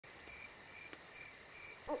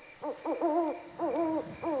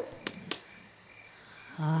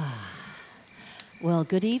Well,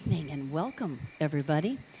 good evening and welcome,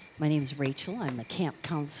 everybody. My name is Rachel. I'm the camp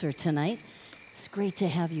counselor tonight. It's great to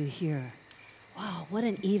have you here. Wow, what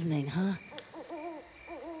an evening, huh?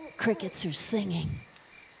 Crickets are singing,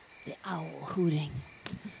 the owl hooting,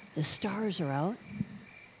 the stars are out,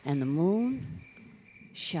 and the moon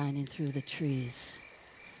shining through the trees.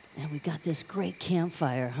 And we got this great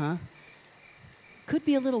campfire, huh? Could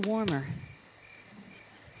be a little warmer.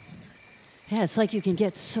 Yeah, it's like you can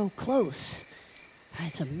get so close.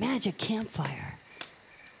 It's a magic campfire.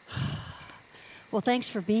 Well, thanks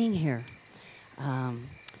for being here.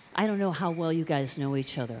 I don't know how well you guys know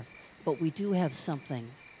each other, but we do have something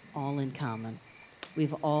all in common.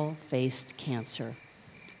 We've all faced cancer,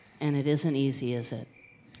 and it isn't easy, is it?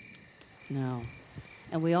 No.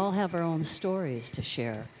 And we all have our own stories to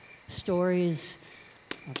share. Stories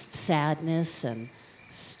of sadness and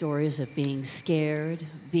stories of being scared,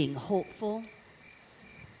 being hopeful.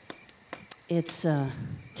 It's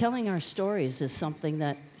telling our stories is something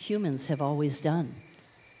that humans have always done.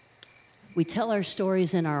 We tell our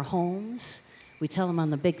stories in our homes. We tell them on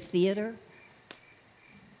the big theater.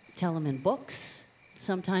 Tell them in books.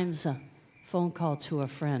 Sometimes a phone call to a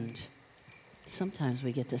friend. Sometimes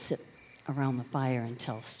we get to sit around the fire and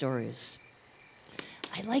tell stories.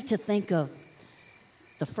 I like to think of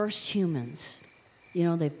the first humans. You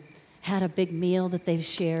know, they've had a big meal that they've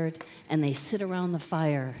shared, and they sit around the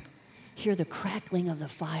fire, hear the crackling of the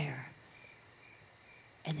fire,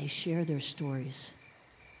 and they share their stories.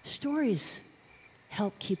 Stories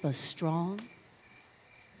help keep us strong.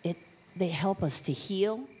 They help us to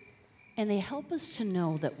heal, and they help us to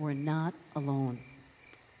know that we're not alone.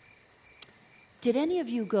 Did any of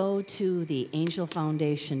you go to the Angel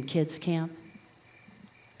Foundation Kids Camp?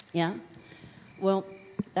 Yeah? Well,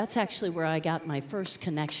 that's actually where I got my first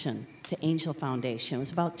connection to Angel Foundation. It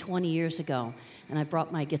was about 20 years ago, and I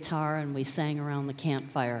brought my guitar and we sang around the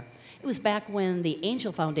campfire. It was back when the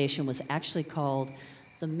Angel Foundation was actually called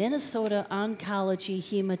the Minnesota Oncology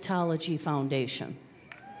Hematology Foundation.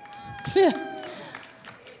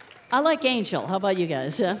 I like Angel. How about you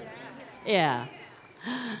guys? Yeah.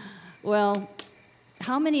 Well,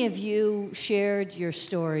 how many of you shared your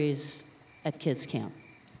stories at Kids Camp?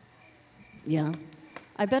 Yeah.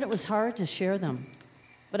 I bet it was hard to share them,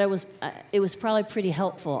 but it was probably pretty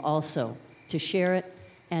helpful also to share it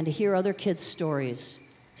and to hear other kids' stories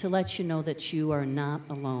to let you know that you are not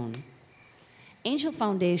alone. Angel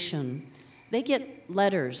Foundation, they get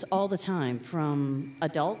letters all the time from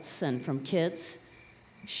adults and from kids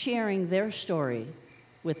sharing their story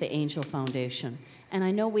with the Angel Foundation. And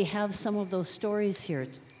I know we have some of those stories here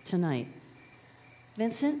tonight.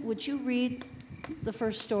 Vincent, would you read the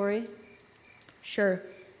first story? Sure.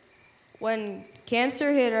 When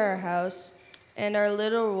cancer hit our house and our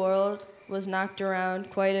little world was knocked around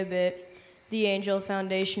quite a bit, the Angel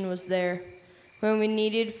Foundation was there. When we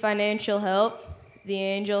needed financial help, the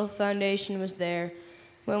Angel Foundation was there.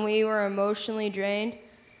 When we were emotionally drained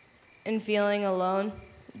and feeling alone,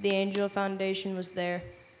 the Angel Foundation was there.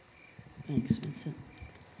 Thanks, Vincent.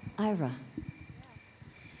 Ira.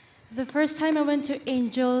 The first time I went to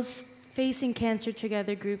Angels Facing Cancer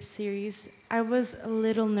Together group series, I was a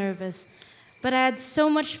little nervous, but I had so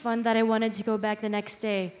much fun that I wanted to go back the next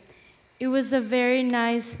day. It was a very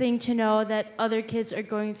nice thing to know that other kids are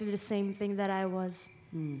going through the same thing that I was.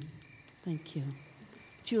 Thank you.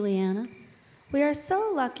 Juliana? We are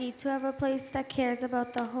so lucky to have a place that cares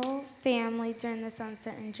about the whole family during this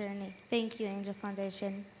uncertain journey. Thank you, Angel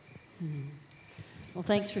Foundation. Well,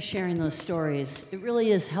 thanks for sharing those stories. It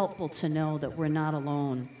really is helpful to know that we're not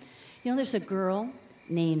alone. You know, there's a girl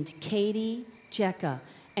named Katie Jecka,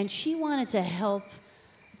 and she wanted to help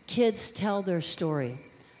kids tell their story.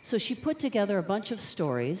 So she put together a bunch of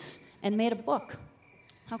stories and made a book.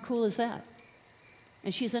 How cool is that?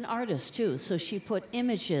 And she's an artist, too, so she put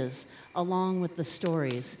images along with the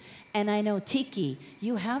stories. And I know, Tiki,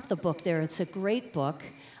 you have the book there. It's a great book.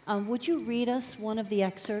 Would you read us one of the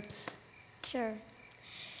excerpts? Sure.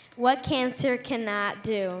 What cancer cannot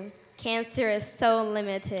do. Cancer is so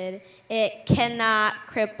limited. It cannot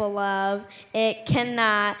cripple love. It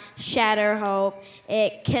cannot shatter hope.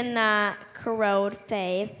 It cannot corrode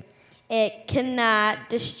faith. It cannot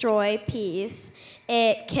destroy peace.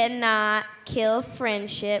 It cannot kill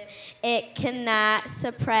friendship. It cannot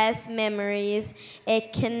suppress memories.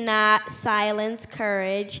 It cannot silence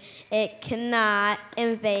courage. It cannot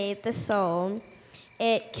invade the soul.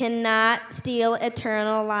 It cannot steal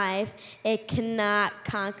eternal life. It cannot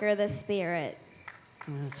conquer the spirit.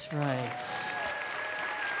 That's right.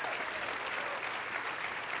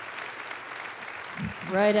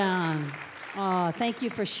 Right on. Oh, thank you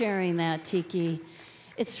for sharing that, Tiki.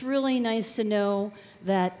 It's really nice to know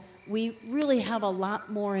that we really have a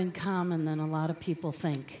lot more in common than a lot of people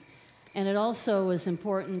think. And it also is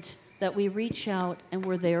important that we reach out and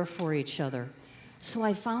we're there for each other. So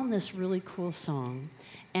I found this really cool song,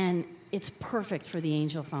 and it's perfect for the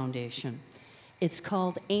Angel Foundation. It's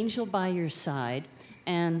called Angel by Your Side,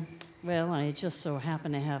 and, well, I just so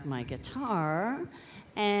happen to have my guitar,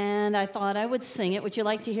 and I thought I would sing it. Would you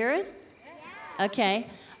like to hear it? Yeah. Okay.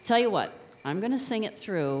 Tell you what, I'm going to sing it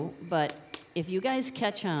through, but if you guys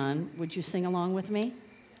catch on, would you sing along with me?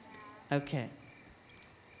 Okay.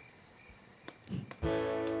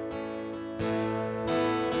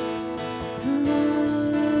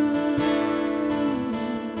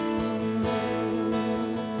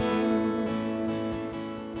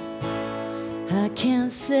 I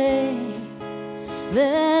can't say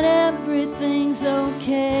that everything's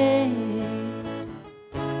okay,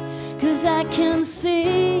 'cause I can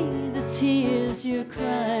see the tears you're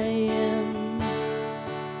crying,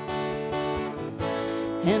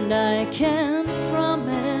 and I can't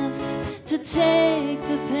promise to take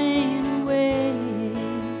the pain away,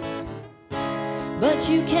 but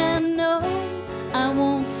you can know I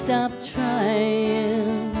won't stop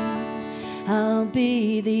trying. I'll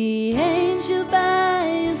be the angel by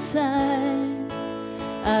your side.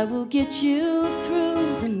 I will get you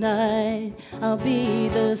through the night. I'll be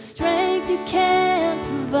the strength you can't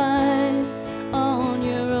provide on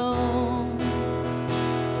your own.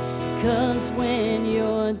 'Cause when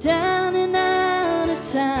you're down and out of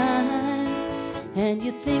time, and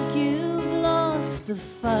you think you've lost the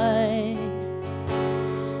fight,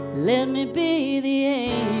 let me be the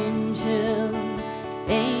angel,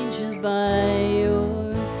 angel by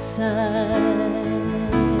your side.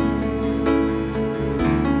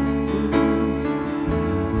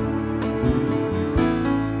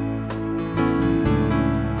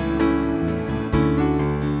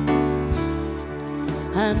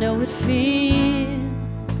 I know it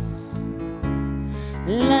feels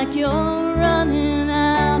like you're running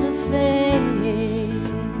out of faith,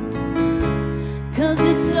 'cause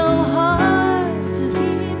it's so hard to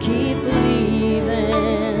keep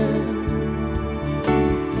believing.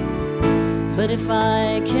 But if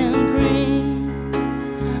I can bring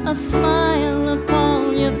a smile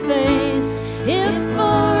upon your face, if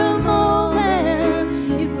for a moment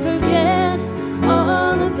you forget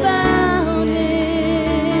all about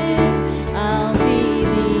it, I'll be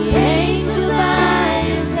the angel by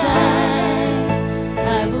your side.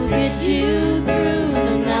 I will get you through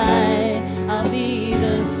the night. I'll be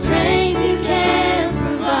the strength you can't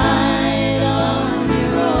provide on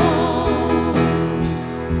your own.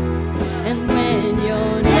 And when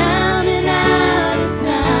you're down and out of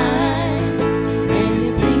time, and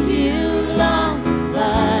you think you've lost the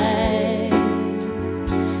fight,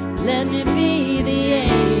 let me be the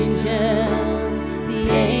angel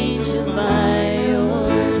by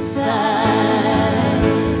your side.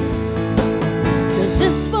 'Cause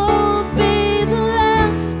this won't be the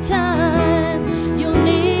last time you'll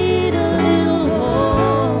need a little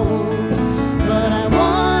hope, but I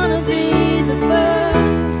wanna be the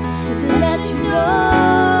first to let you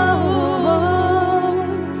know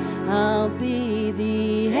I'll be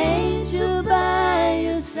the angel by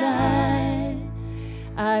your side.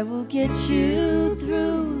 I will get you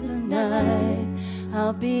through the night.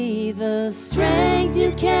 I'll be the strength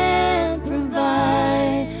you can't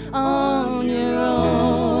provide on your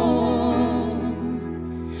own.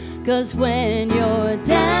 'Cause when you're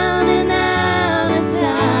down and out of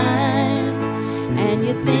time, and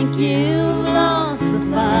you think you've lost the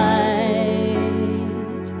fight,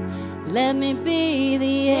 let me be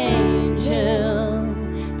the angel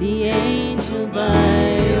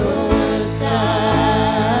by your side.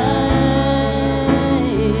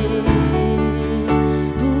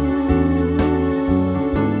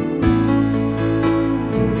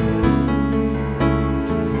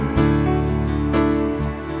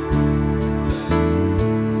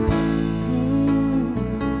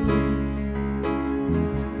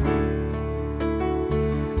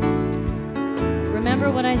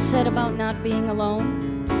 Remember what I said about not being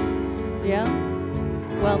alone? Yeah?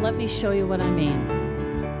 Well, let me show you what I mean.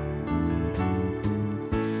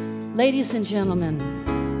 Ladies and gentlemen,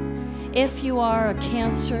 if you are a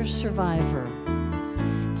cancer survivor,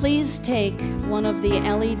 please take one of the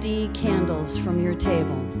LED candles from your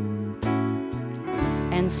table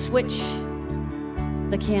and switch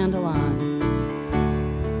the candle on.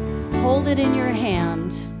 Hold it in your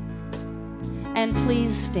hand and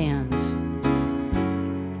please stand.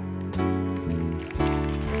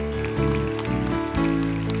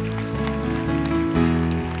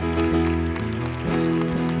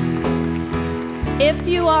 If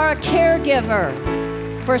you are a caregiver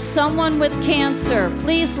for someone with cancer,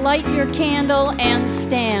 please light your candle and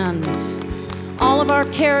stand. All of our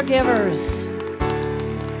caregivers.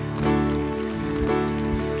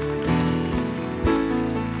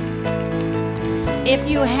 If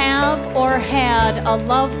you have or had a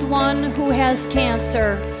loved one who has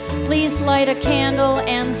cancer, please light a candle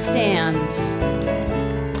and stand.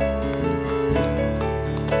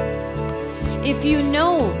 If you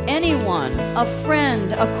know anyone, a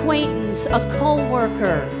friend, acquaintance, a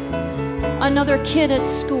co-worker, another kid at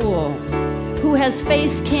school who has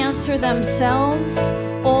faced cancer themselves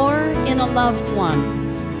or in a loved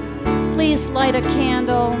one, please light a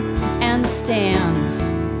candle and stand.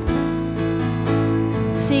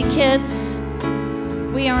 See, kids,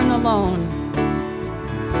 we aren't alone.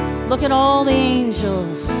 Look at all the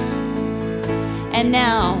angels. And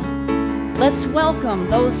now, let's welcome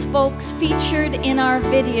those folks featured in our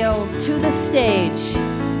video to the stage.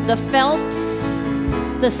 The Phelps,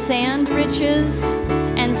 the Sandriches,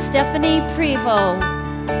 and Stephanie Prevost.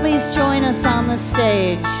 Please join us on the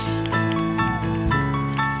stage.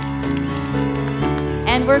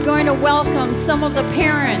 And we're going to welcome some of the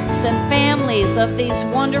parents and families of these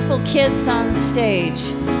wonderful kids on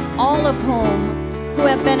stage, all of whom who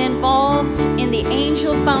have been involved in the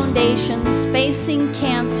Angel Foundation's Facing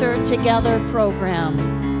Cancer Together program.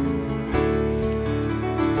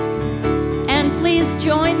 And please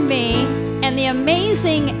join me and the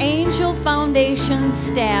amazing Angel Foundation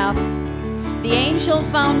staff, the Angel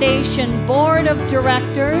Foundation Board of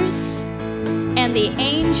Directors, and the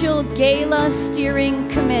Angel Gala Steering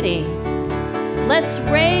Committee. Let's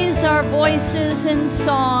raise our voices in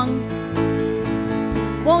song.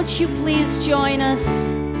 Won't you please join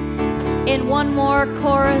us in one more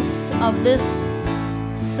chorus of this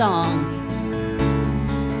song?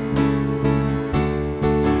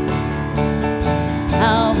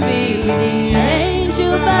 I'll be the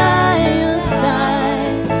angel by your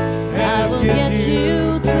side. I will get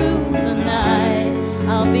you through the night.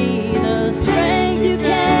 I'll be the strength you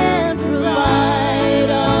can't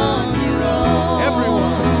provide on your own.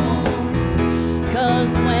 Everyone.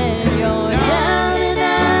 'Cause when you're down and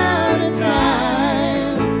out of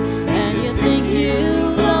time and you think you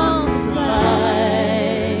lost the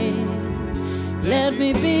fight, let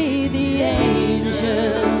me be